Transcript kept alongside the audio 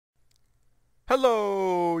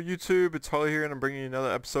Hello YouTube, it's Holly here and I'm bringing you another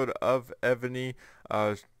episode of Evony.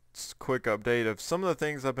 Just a quick update of some of the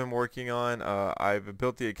things I've been working on. I've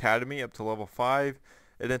built the academy up to level 5.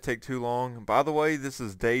 It didn't take too long. By the way, this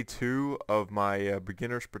is day 2 of my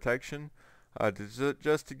beginner's protection.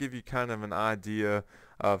 Just to give you kind of an idea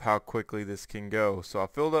of how quickly this can go. So I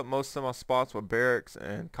filled up most of my spots with barracks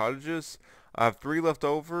and cottages. I have 3 left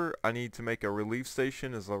over. I need to make a relief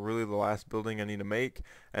station is really the last building I need to make,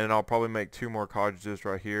 and then I'll probably make 2 more cottages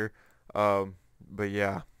right here. But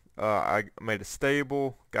yeah, I made a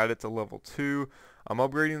stable, got it to level 2. I'm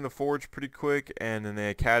upgrading the forge pretty quick and then the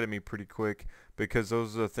academy pretty quick because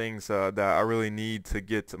those are the things that I really need to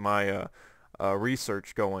get my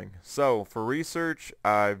research going. So for research,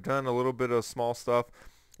 I've done a little bit of small stuff.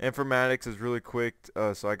 Informatics is really quick,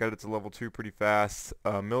 so I got it to level 2 pretty fast.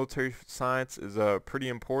 Military science is pretty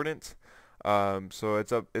important, so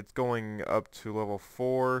it's going up to level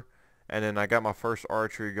 4, and then I got my first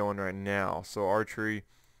archery going right now. So archery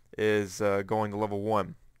is going to level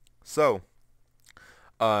 1. So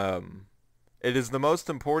it is the most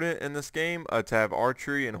important in this game to have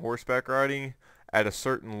archery and horseback riding at a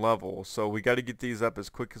certain level. So we got to get these up as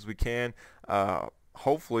quick as we can.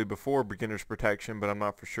 Hopefully before beginner's protection, but I'm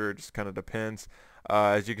not for sure. It just kind of depends.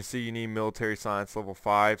 As you can see, you need military science level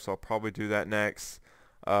 5, so I'll probably do that next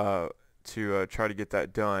to try to get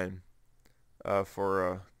that done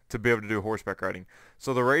to be able to do horseback riding.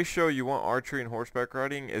 So the ratio you want archery and horseback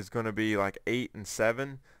riding is going to be like 8 and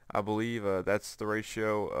 7, I believe. That's the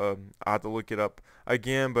ratio. I have to look it up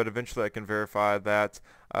again, but eventually I can verify that.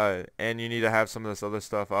 And you need to have some of this other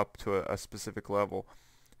stuff up to a specific level.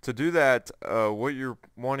 To do that, what you're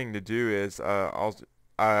wanting to do is, I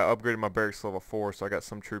upgraded my barracks to level 4, so I got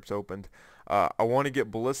some troops opened. I want to get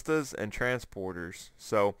ballistas and transporters.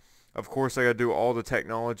 So, of course, I got to do all the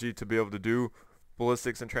technology to be able to do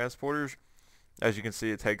ballistics and transporters. As you can see,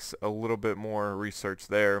 it takes a little bit more research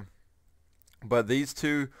there. But these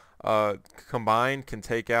two combined can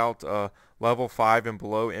take out level 5 and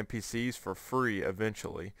below NPCs for free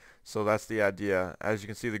eventually. So that's the idea. As you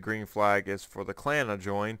can see, the green flag is for the clan I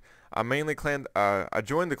joined. I joined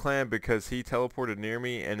the clan because he teleported near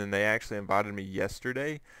me, and then they actually invited me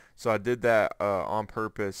yesterday. So I did that on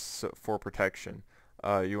purpose for protection.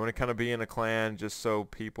 You want to kind of be in a clan just so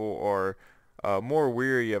people are more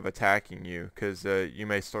weary of attacking you, because you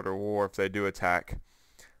may start a war if they do attack.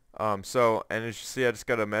 And as you see, I just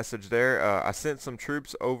got a message there. I sent some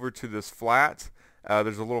troops over to this flat.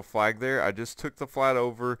 There's a little flag there. I just took the flat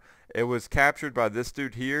over. It was captured by this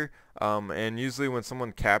dude here. And usually when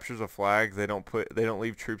someone captures a flag, they don't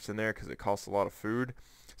leave troops in there because it costs a lot of food.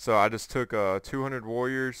 So I just took 200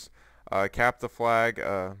 warriors, capped the flag,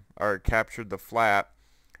 or captured the flat,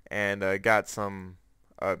 and got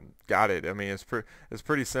it. I mean, it's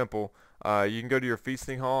pretty simple. You can go to your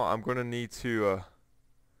feasting hall. I'm going to need to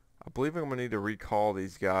I believe I'm going to need to recall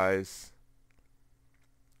these guys.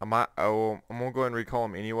 I'm going to go ahead and recall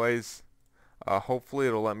them anyways. Hopefully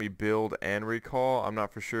it'll let me build and recall. I'm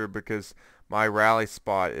not for sure because my rally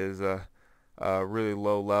spot is really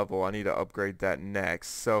low level. I need to upgrade that next.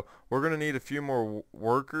 So we're going to need a few more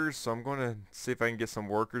workers. So I'm going to see if I can get some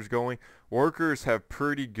workers going. Workers have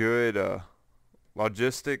pretty good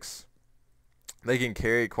logistics. They can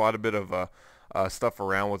carry quite a bit of stuff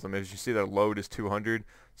around with them. As you see, their load is 200.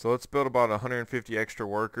 So let's build about 150 extra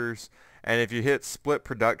workers. And if you hit split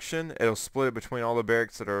production, it'll split it between all the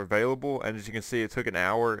barracks that are available. And as you can see, it took an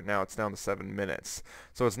hour. Now it's down to 7 minutes.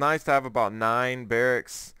 So it's nice to have about 9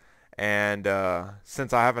 barracks. And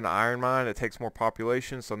since I have an iron mine, it takes more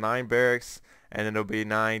population. So 9 barracks, and then it'll be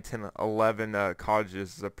 9, 10, 11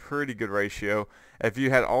 cottages. Is a pretty good ratio. If you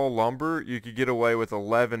had all lumber, you could get away with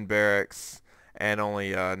 11 barracks and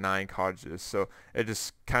only 9 cottages. So it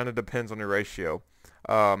just kind of depends on your ratio.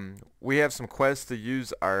 We have some quests to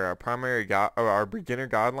use our our beginner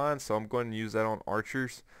guidelines, so I'm going to use that on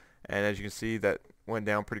archers, and as you can see, that went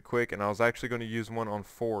down pretty quick. And I was actually going to use one on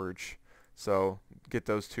forge, so get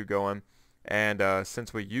those two going. And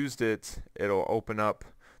since we used it, it'll open up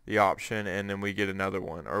the option, and then we get another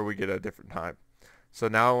one, or we get a different type. So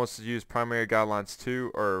now it wants to use primary guidelines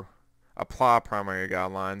 2, or apply primary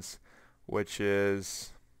guidelines, which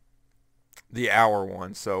is the hour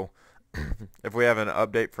one. So if we have an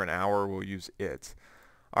update for an hour, we'll use it.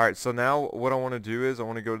 Alright, so now what I want to do is I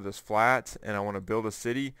want to go to this flat and I want to build a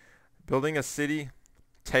city. Building a city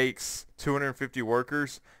takes 250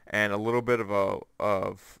 workers and a little bit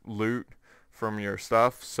of loot from your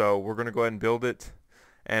stuff. So we're going to go ahead and build it.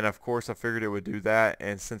 And of course I figured it would do that,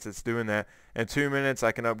 and since it's doing that, in 2 minutes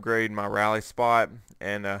I can upgrade my rally spot.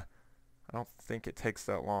 And I don't think it takes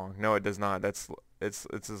that long. No, it does not. That's it's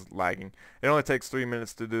just lagging. It only takes 3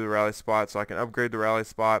 minutes to do the rally spot, so I can upgrade the rally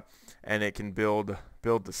spot, and it can build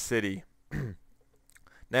the city.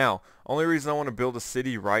 Now, only reason I want to build a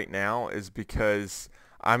city right now is because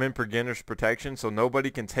I'm in beginner's protection, so nobody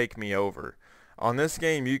can take me over. On this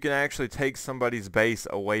game, you can actually take somebody's base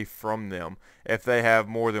away from them if they have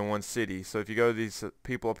more than one city. So if you go to these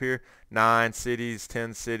people up here, 9 cities,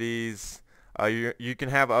 10 cities, you can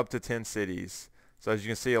have up to 10 cities. So as you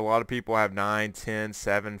can see, a lot of people have 9, 10,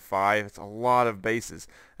 7, 5. It's a lot of bases.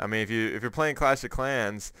 I mean, if you're playing Clash of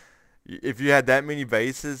Clans, if you had that many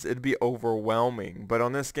bases, it'd be overwhelming. But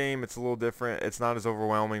on this game, it's a little different. It's not as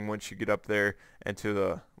overwhelming once you get up there into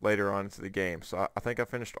the later on into the game. So I think I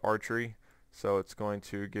finished archery, so it's going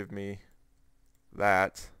to give me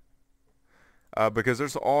that. Because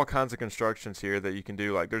there's all kinds of constructions here that you can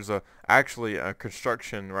do. Like there's actually a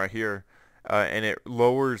construction right here, and it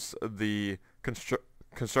lowers the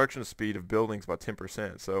construction speed of buildings by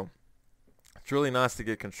 10%. So it's really nice to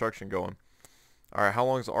get construction going. Alright, how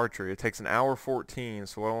long is archery? It takes an hour 14,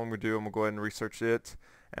 so what I'm going to do, I'm going to go ahead and research it,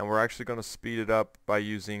 and we're actually going to speed it up by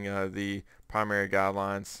using the primary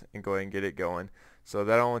guidelines and go ahead and get it going. So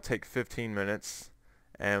that'll only take 15 minutes,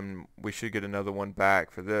 and we should get another one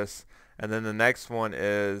back for this. And then the next one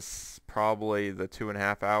is probably the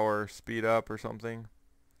 2.5 hour speed up or something.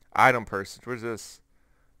 Item purchase, what is this?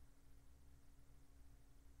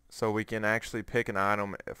 So we can actually pick an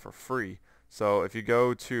item for free. So if you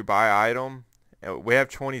go to buy item, we have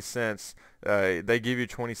 20 cents. They give you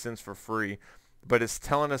 20 cents for free, but it's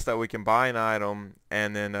telling us that we can buy an item,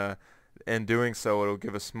 and then in doing so, it'll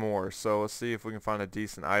give us more. So let's see if we can find a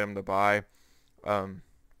decent item to buy. None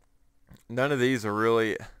of these are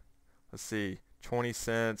really, let's see, 20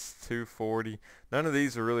 cents, 240. None of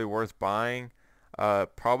these are really worth buying.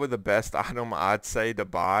 Probably the best item I'd say to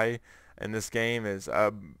buy in this game is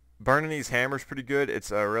Burning These Hammers pretty good. It's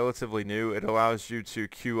relatively new. It allows you to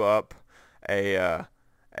queue up a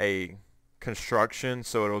construction,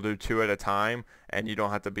 so it'll do 2 at a time, and you don't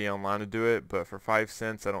have to be online to do it. But for 5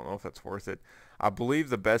 cents, I don't know if that's worth it. I believe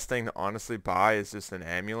the best thing to honestly buy is just an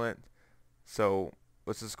amulet. So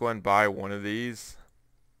let's just go ahead and buy one of these,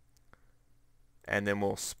 and then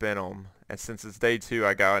we'll spin them. And since it's day 2,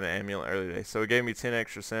 I got an amulet early today, so it gave me 10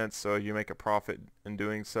 extra cents. So you make a profit in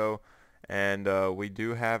doing so. And we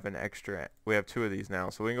do have an extra, we have 2 of these now,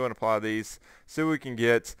 so we can go and apply these, see what we can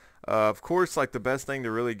get. Of course, like the best thing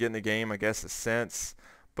to really get in the game, I guess, is cents,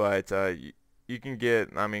 but you can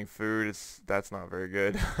get, I mean, food, that's not very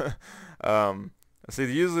good. See,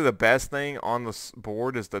 usually the best thing on the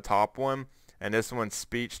board is the top one, and this one's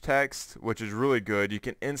speech text, which is really good. You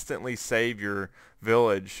can instantly save your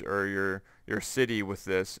village or your city with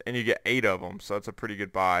this, and you get 8 of them, so that's a pretty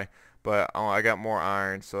good buy. But I got more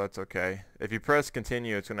iron, so that's okay. If you press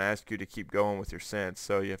continue, it's going to ask you to keep going with your cents,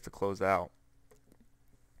 so you have to close out.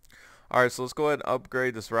 Alright, so let's go ahead and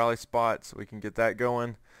upgrade this rally spot so we can get that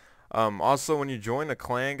going. Also, when you join a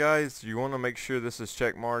clan, guys, you want to make sure this is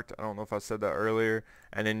check marked. I don't know if I said that earlier.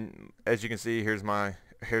 And then, as you can see, here's my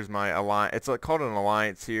alliance. It's called an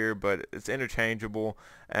alliance here, but it's interchangeable.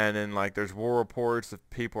 And then like there's war reports if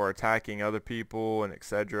people are attacking other people and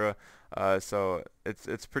etc. So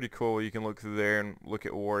it's pretty cool. You can look through there and look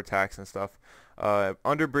at war attacks and stuff.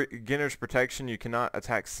 Under beginner's protection, you cannot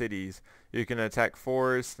attack cities. You can attack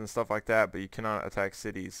forests and stuff like that, but you cannot attack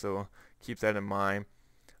cities. So keep that in mind.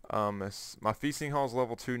 My feasting hall is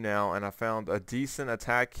level 2 now, and I found a decent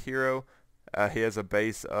attack hero. He has a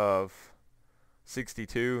base of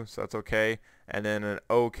 62, so that's okay. And then an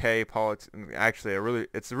okay politics, actually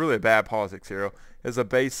it's really a bad politics hero. Is a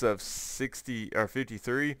base of 60 or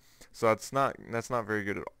 53, so that's not very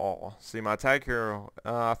good at all. See, my attack hero,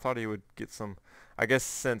 I thought he would get some. I guess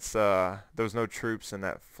since there was no troops in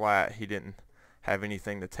that flat, he didn't have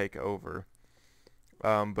anything to take over.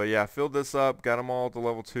 But yeah, I filled this up, got them all to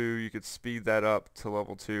level 2. You could speed that up to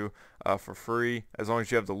level 2 for free as long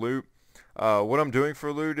as you have the loot. What I'm doing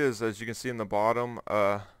for loot is, as you can see in the bottom,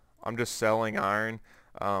 I'm just selling iron,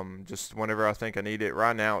 just whenever I think I need it.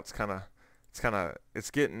 Right now, it's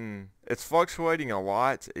fluctuating a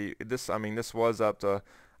lot. I mean, this was up to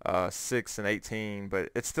 6 and 18, but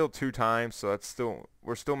it's still 2 times, so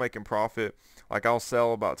we're still making profit. Like I'll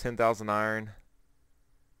sell about 10,000 iron,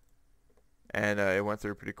 and it went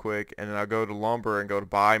through pretty quick. And then I'll go to lumber and go to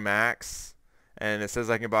buy max. And it says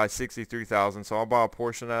I can buy 63,000, so I'll buy a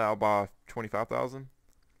portion of that. I'll buy 25,000.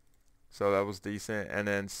 So that was decent. And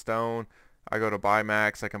then stone, I go to buy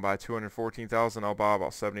max. I can buy 214,000. I'll buy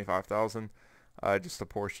about 75,000, just a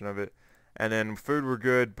portion of it. And then food were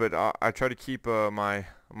good, but I try to keep my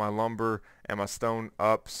lumber and my stone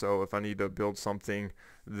up. So if I need to build something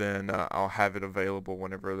then I'll have it available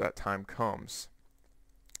whenever that time comes.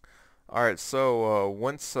 Alright, so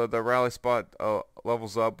once the rally spot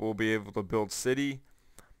levels up, we'll be able to build city,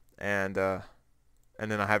 and then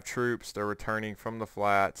I have troops. They're returning from the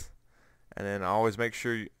flat, and then I always make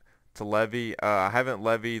sure to levy. I haven't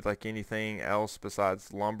levied like anything else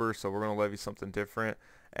besides lumber, so we're going to levy something different.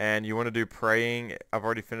 And you want to do praying. I've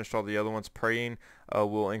already finished all the other ones. Praying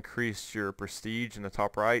will increase your prestige in the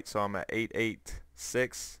top right, so I'm at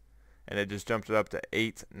 886, and it just jumped it up to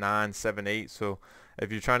 8978. So if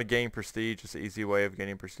you're trying to gain prestige, it's an easy way of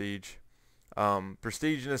gaining prestige.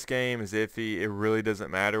 Prestige in this game is iffy. It really doesn't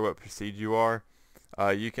matter what prestige you are.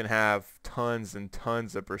 You can have tons and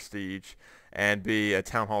tons of prestige and be a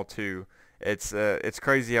Town Hall 2. It's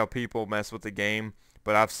crazy how people mess with the game,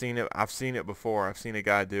 but I've seen it before. I've seen a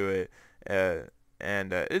guy do it,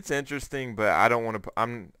 and it's interesting, but I don't want to.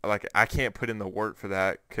 I can't put in the work for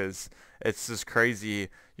that because it's just crazy.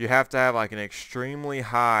 You have to have like an extremely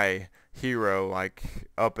high hero, like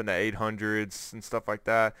up in the 800s and stuff like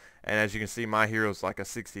that. And as you can see, my hero's like a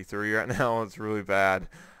 63 right now. It's really bad.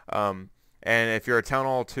 And if you're a Town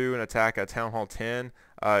Hall 2 and attack a Town Hall 10,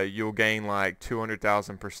 you'll gain like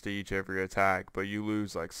 200,000 prestige every attack, but you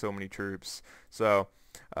lose like so many troops. So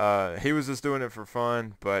he was just doing it for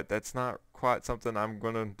fun, but that's not quite something I'm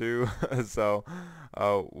gonna do. So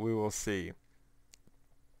we will see.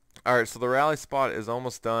 Alright, so the rally spot is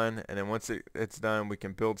almost done, and then once it's done, we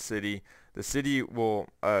can build city. The city will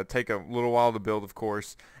take a little while to build, of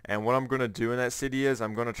course, and what I'm going to do in that city is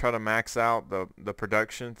I'm going to try to max out the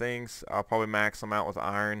production things. I'll probably max them out with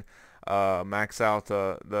iron, max out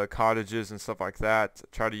the cottages and stuff like that,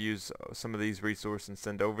 try to use some of these resources and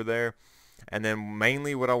send over there. And then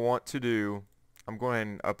mainly what I want to do, I'm going ahead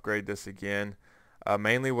and upgrade this again.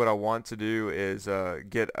 Mainly what I want to do is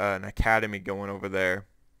get an academy going over there.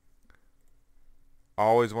 I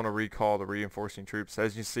always want to recall the reinforcing troops.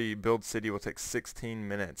 As you see, build city will take 16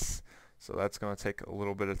 minutes, so that's going to take a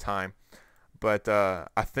little bit of time. But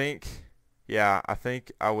I think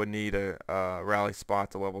I would need a rally spot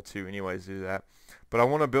to level 2 anyways to do that. But I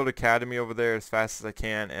want to build academy over there as fast as I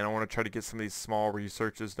can, and I want to try to get some of these small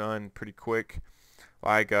researches done pretty quick.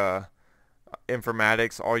 Like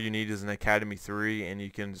informatics, all you need is an academy 3, and you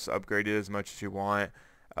can just upgrade it as much as you want.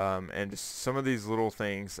 And just some of these little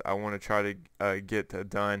things I want to try to get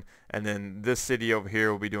done. And then this city over here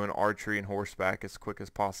will be doing archery and horseback as quick as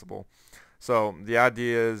possible. So the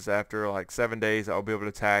idea is after like 7 days I'll be able to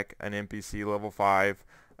attack an NPC level 5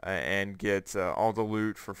 and get all the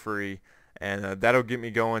loot for free, and that'll get me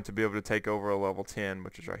going to be able to take over a level 10,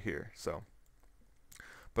 which is right here. So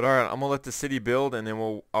but alright, I'm gonna let the city build, and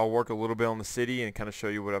then I'll work a little bit on the city and kind of show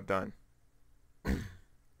you what I've done.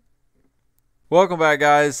 Welcome back,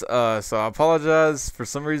 guys. So I apologize for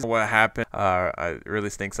some reason what happened. It really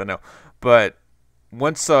stinks, I know. But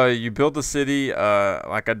once you build the city,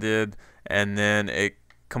 like I did, and then it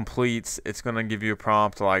completes, it's gonna give you a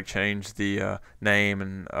prompt to like change the name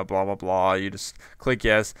and blah blah blah. You just click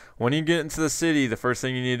yes. When you get into the city, the first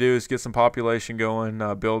thing you need to do is get some population going.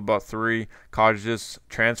 Build about 3 cottages,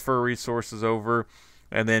 transfer resources over,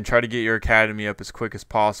 and then try to get your academy up as quick as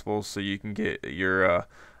possible so you can get your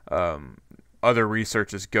other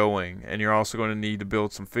research is going. And you're also going to need to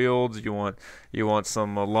build some fields. You want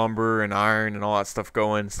some lumber and iron and all that stuff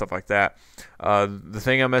going, stuff like that. The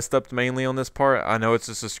thing I messed up mainly on this part, I know it's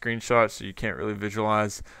just a screenshot so you can't really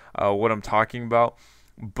visualize what I'm talking about,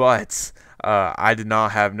 but I did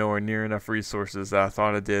not have nowhere near enough resources that I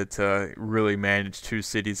thought I did to really manage 2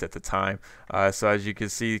 cities at the time. So as you can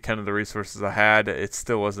see, kind of the resources I had, it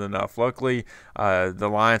still wasn't enough. Luckily, the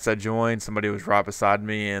alliance I joined, somebody was right beside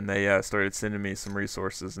me, and they started sending me some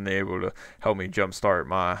resources, and they were able to help me jumpstart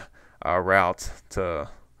my route to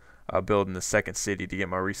building the second city to get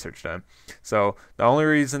my research done. So the only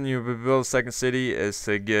reason you build a second city is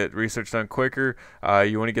to get research done quicker.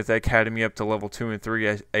 You want to get the academy up to level 2 and 3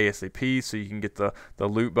 ASAP so you can get the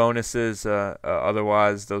loot bonuses.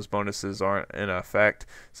 Otherwise, those bonuses aren't in effect.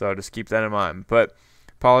 So just keep that in mind. But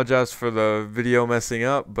apologize for the video messing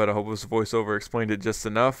up, but I hope this voiceover explained it just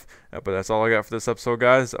enough. But that's all I got for this episode,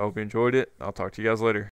 guys. I hope you enjoyed it. I'll talk to you guys later.